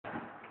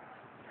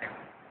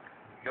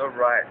You're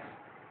right.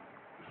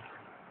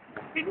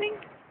 Filming?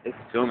 It's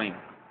filming.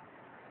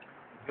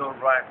 Your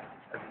right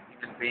as a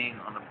human being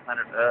on the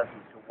planet Earth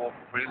is to walk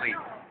freely,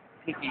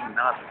 picking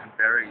nuts and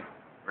berries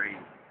free.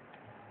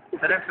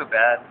 I don't feel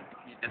bad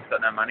if you just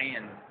got no money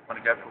and want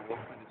to go for a walk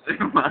to the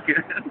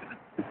supermarket.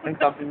 And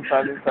something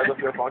fell inside of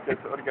your pocket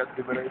or get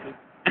liberated.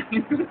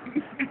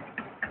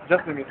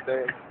 Just a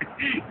mistake.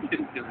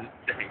 Just a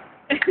mistake.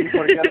 You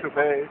forget to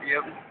pay.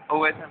 Yep.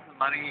 Always have some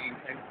money in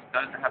case you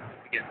don't have to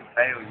forget to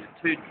pay or you're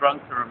too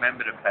drunk to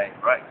remember to pay.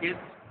 Right, kids?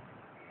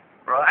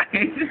 Right?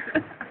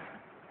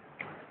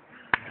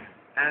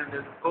 And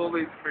there's all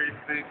these free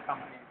food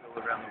companies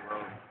all around the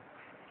world.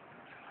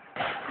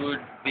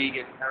 Good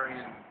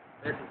vegetarian,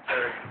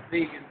 necessary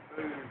vegan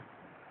food.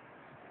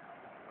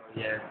 Oh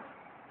yeah.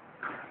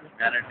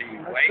 Humanity,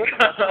 wake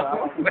up!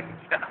 Wake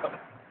up!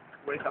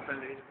 Wake up and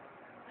leave.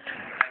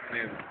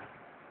 Move.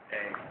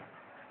 Okay.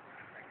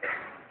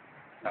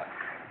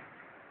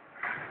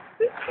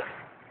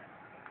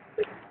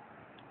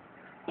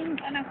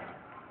 I know.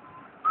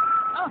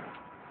 Oh.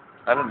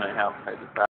 I don't know how to pay this back.